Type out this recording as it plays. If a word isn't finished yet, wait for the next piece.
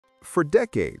For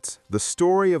decades, the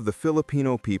story of the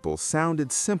Filipino people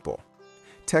sounded simple.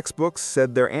 Textbooks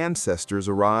said their ancestors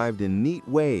arrived in neat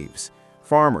waves,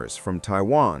 farmers from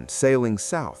Taiwan sailing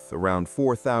south around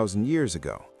 4,000 years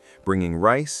ago, bringing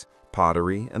rice,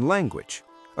 pottery, and language.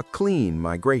 A clean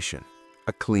migration,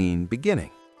 a clean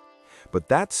beginning. But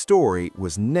that story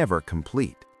was never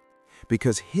complete,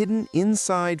 because hidden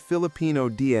inside Filipino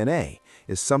DNA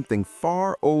is something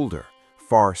far older,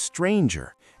 far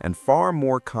stranger, and far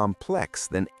more complex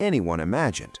than anyone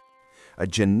imagined. A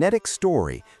genetic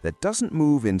story that doesn't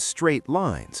move in straight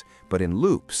lines, but in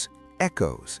loops,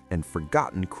 echoes, and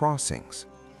forgotten crossings.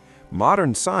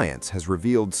 Modern science has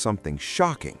revealed something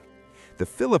shocking. The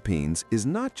Philippines is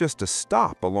not just a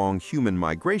stop along human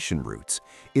migration routes,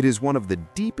 it is one of the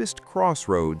deepest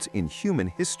crossroads in human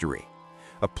history.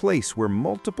 A place where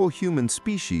multiple human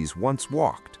species once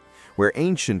walked, where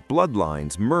ancient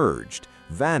bloodlines merged,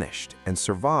 vanished, and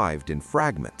survived in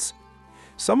fragments.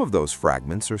 Some of those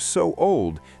fragments are so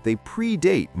old they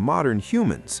predate modern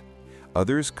humans.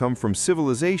 Others come from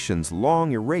civilizations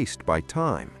long erased by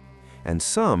time. And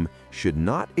some should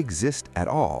not exist at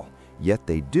all, yet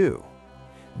they do.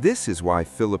 This is why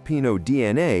Filipino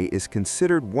DNA is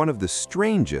considered one of the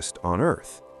strangest on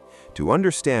Earth. To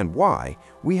understand why,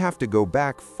 we have to go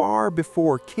back far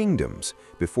before kingdoms,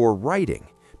 before writing,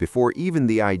 before even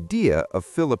the idea of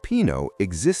Filipino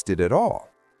existed at all.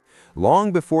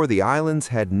 Long before the islands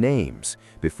had names,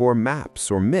 before maps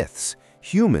or myths,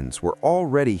 humans were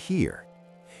already here.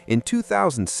 In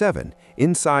 2007,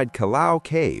 inside Calao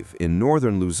Cave in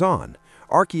northern Luzon,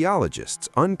 archaeologists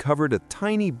uncovered a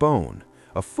tiny bone,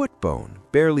 a foot bone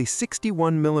barely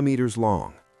 61 millimeters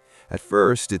long. At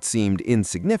first, it seemed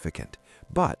insignificant,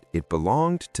 but it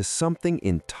belonged to something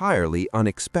entirely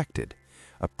unexpected,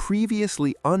 a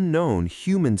previously unknown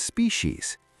human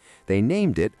species. They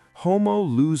named it Homo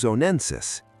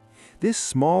luzonensis. This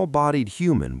small-bodied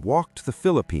human walked the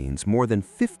Philippines more than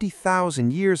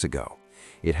 50,000 years ago.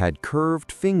 It had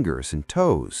curved fingers and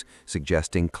toes,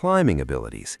 suggesting climbing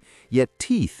abilities, yet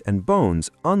teeth and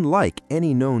bones unlike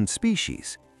any known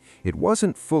species. It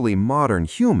wasn't fully modern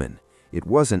human. It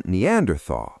wasn't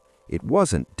Neanderthal. It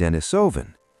wasn't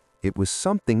Denisovan. It was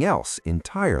something else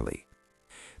entirely.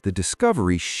 The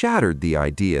discovery shattered the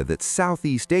idea that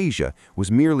Southeast Asia was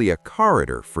merely a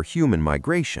corridor for human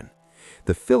migration.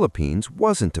 The Philippines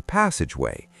wasn't a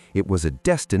passageway. It was a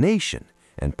destination,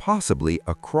 and possibly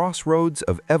a crossroads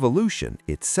of evolution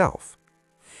itself.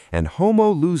 And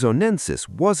Homo luzonensis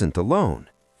wasn't alone.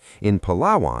 In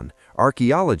Palawan,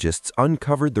 archaeologists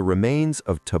uncovered the remains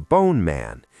of Tabone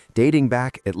Man, dating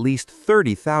back at least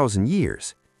 30,000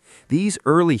 years. These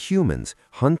early humans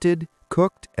hunted,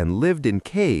 cooked, and lived in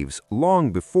caves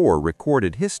long before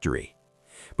recorded history.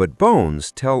 But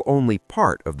bones tell only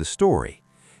part of the story.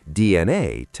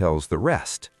 DNA tells the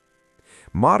rest.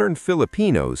 Modern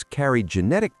Filipinos carry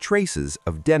genetic traces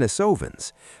of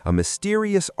Denisovans, a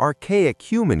mysterious archaic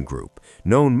human group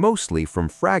known mostly from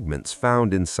fragments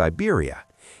found in Siberia.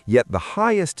 Yet the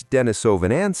highest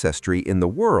Denisovan ancestry in the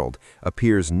world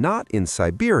appears not in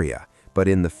Siberia, but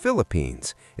in the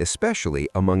Philippines, especially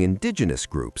among indigenous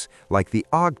groups like the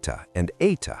Agta and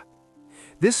Eta.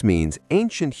 This means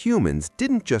ancient humans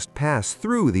didn't just pass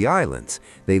through the islands,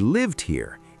 they lived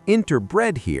here,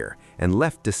 interbred here, and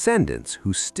left descendants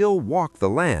who still walk the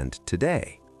land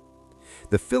today.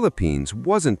 The Philippines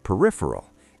wasn't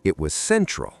peripheral, it was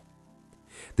central.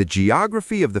 The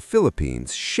geography of the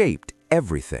Philippines shaped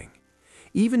everything.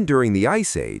 Even during the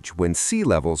Ice Age, when sea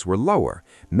levels were lower,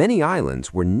 many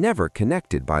islands were never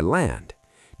connected by land.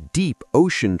 Deep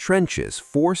ocean trenches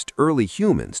forced early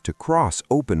humans to cross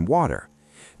open water.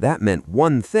 That meant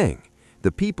one thing: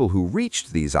 the people who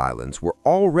reached these islands were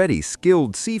already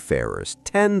skilled seafarers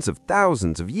tens of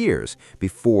thousands of years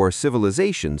before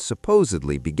civilization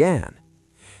supposedly began.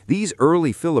 These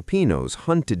early Filipinos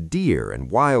hunted deer and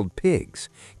wild pigs,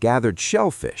 gathered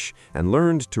shellfish, and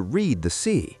learned to read the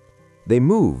sea. They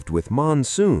moved with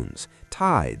monsoons,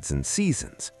 tides, and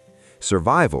seasons.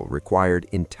 Survival required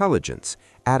intelligence,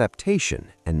 adaptation,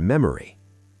 and memory.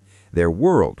 Their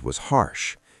world was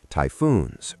harsh: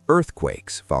 typhoons,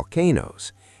 earthquakes,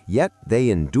 volcanoes, yet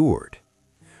they endured.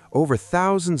 Over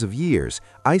thousands of years,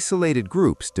 isolated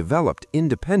groups developed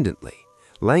independently.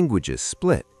 Languages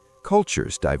split,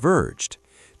 cultures diverged.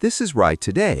 This is why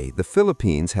today the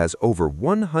Philippines has over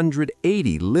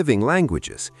 180 living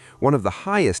languages, one of the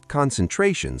highest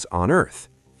concentrations on Earth.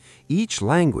 Each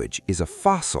language is a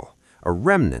fossil, a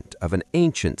remnant of an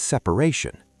ancient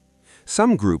separation.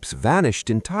 Some groups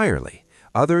vanished entirely,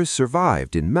 others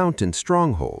survived in mountain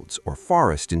strongholds or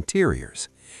forest interiors,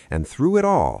 and through it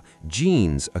all,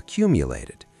 genes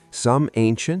accumulated, some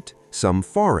ancient, some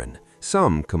foreign,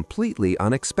 some completely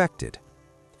unexpected.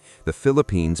 The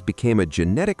Philippines became a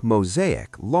genetic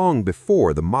mosaic long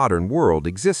before the modern world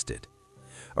existed.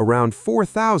 Around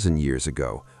 4,000 years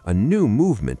ago, a new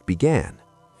movement began.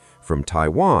 From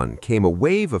Taiwan came a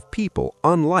wave of people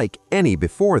unlike any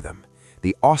before them,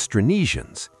 the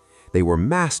Austronesians. They were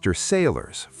master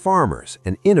sailors, farmers,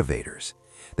 and innovators.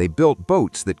 They built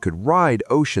boats that could ride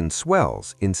ocean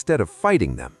swells instead of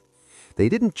fighting them. They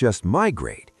didn't just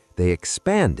migrate, they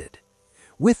expanded.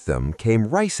 With them came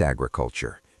rice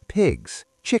agriculture, pigs,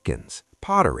 chickens,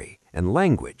 pottery, and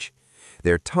language.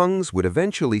 Their tongues would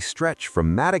eventually stretch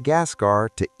from Madagascar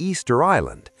to Easter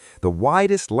Island, the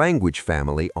widest language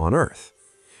family on Earth.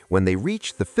 When they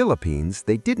reached the Philippines,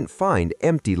 they didn't find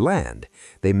empty land.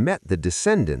 They met the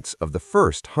descendants of the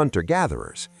first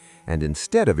hunter-gatherers, and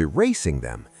instead of erasing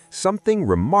them, something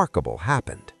remarkable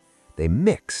happened. They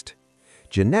mixed.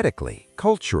 Genetically,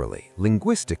 culturally,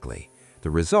 linguistically,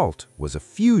 the result was a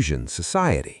fusion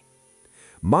society.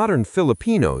 Modern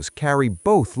Filipinos carry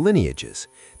both lineages,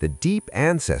 the deep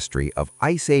ancestry of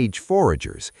Ice Age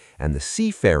foragers and the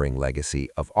seafaring legacy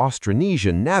of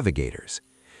Austronesian navigators.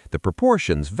 The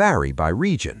proportions vary by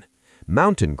region.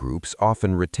 Mountain groups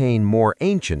often retain more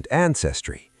ancient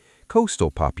ancestry. Coastal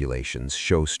populations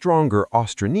show stronger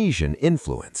Austronesian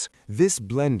influence. This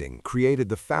blending created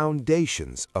the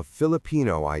foundations of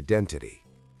Filipino identity.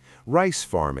 Rice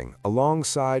farming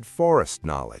alongside forest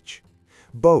knowledge,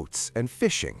 boats and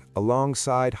fishing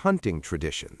alongside hunting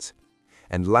traditions,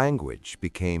 and language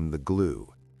became the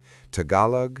glue.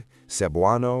 Tagalog,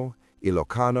 Cebuano,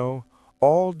 Ilocano,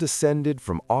 all descended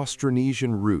from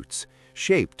Austronesian roots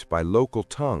shaped by local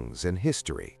tongues and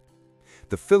history.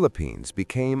 The Philippines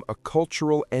became a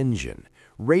cultural engine,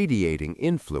 radiating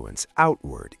influence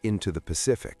outward into the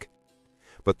Pacific.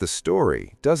 But the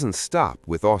story doesn't stop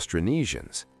with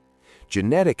Austronesians.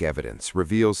 Genetic evidence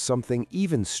reveals something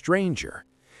even stranger: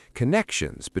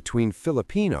 connections between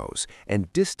Filipinos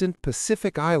and distant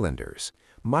Pacific Islanders,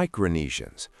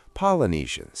 Micronesians,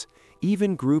 Polynesians,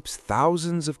 even groups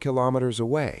thousands of kilometers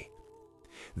away.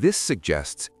 This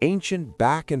suggests ancient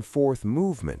back-and-forth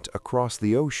movement across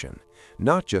the ocean,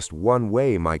 not just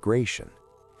one-way migration.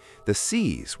 The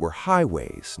seas were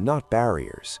highways, not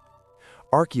barriers.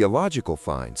 Archaeological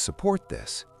finds support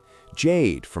this.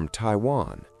 Jade from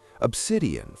Taiwan,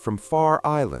 obsidian from far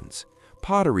islands,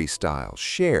 pottery styles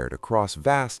shared across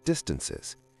vast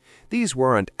distances. These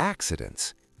weren't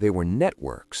accidents, they were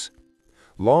networks.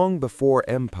 Long before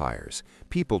empires,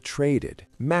 people traded,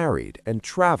 married, and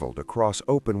traveled across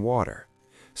open water.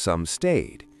 Some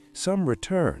stayed, some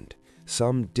returned,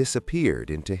 some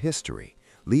disappeared into history,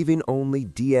 leaving only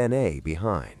DNA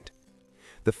behind.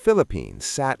 The Philippines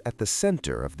sat at the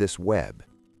center of this web.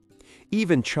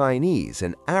 Even Chinese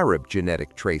and Arab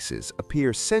genetic traces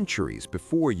appear centuries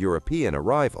before European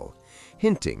arrival,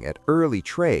 hinting at early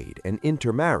trade and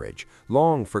intermarriage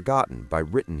long forgotten by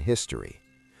written history.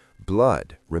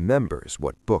 Blood remembers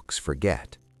what books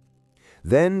forget.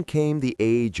 Then came the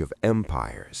age of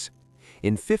empires.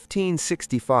 In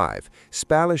 1565,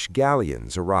 Spanish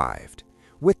galleons arrived.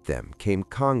 With them came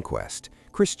conquest,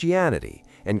 Christianity,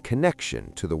 and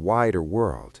connection to the wider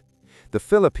world. The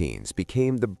Philippines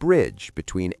became the bridge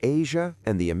between Asia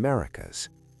and the Americas.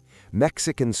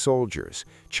 Mexican soldiers,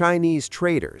 Chinese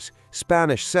traders,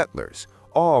 Spanish settlers,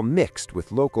 all mixed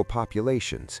with local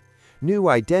populations. New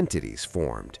identities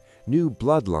formed, new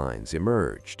bloodlines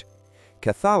emerged.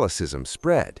 Catholicism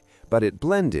spread, but it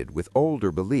blended with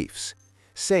older beliefs.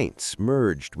 Saints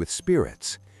merged with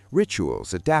spirits,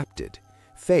 rituals adapted,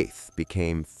 faith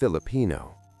became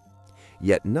Filipino.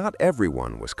 Yet not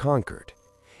everyone was conquered.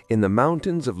 In the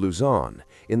mountains of Luzon,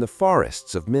 in the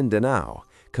forests of Mindanao,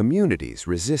 communities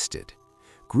resisted.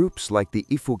 Groups like the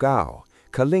Ifugao,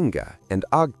 Kalinga, and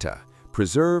Agta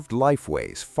preserved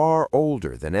lifeways far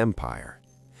older than empire.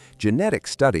 Genetic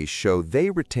studies show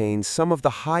they retain some of the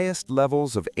highest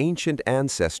levels of ancient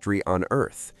ancestry on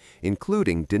Earth,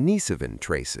 including Denisovan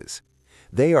traces.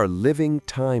 They are living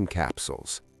time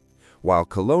capsules. While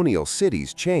colonial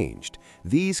cities changed,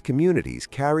 these communities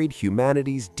carried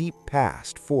humanity's deep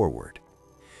past forward.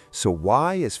 So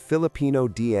why is Filipino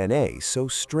DNA so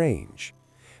strange?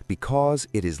 Because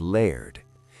it is layered.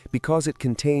 Because it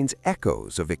contains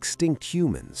echoes of extinct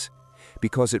humans.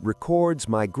 Because it records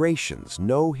migrations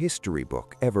no history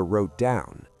book ever wrote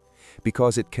down.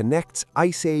 Because it connects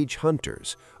Ice Age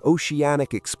hunters,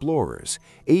 oceanic explorers,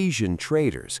 Asian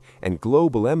traders, and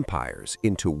global empires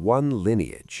into one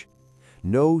lineage.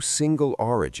 No single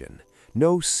origin,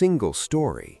 no single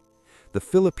story. The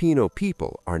Filipino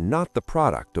people are not the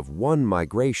product of one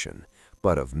migration,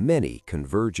 but of many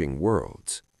converging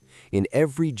worlds. In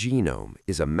every genome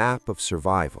is a map of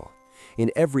survival. In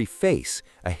every face,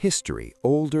 a history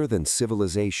older than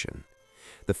civilization.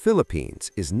 The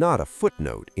Philippines is not a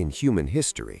footnote in human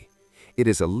history. It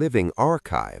is a living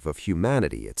archive of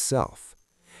humanity itself.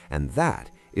 And that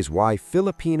is why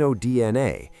Filipino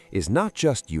DNA is not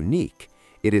just unique,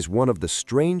 it is one of the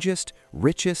strangest,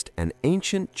 richest, and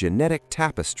ancient genetic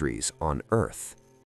tapestries on Earth.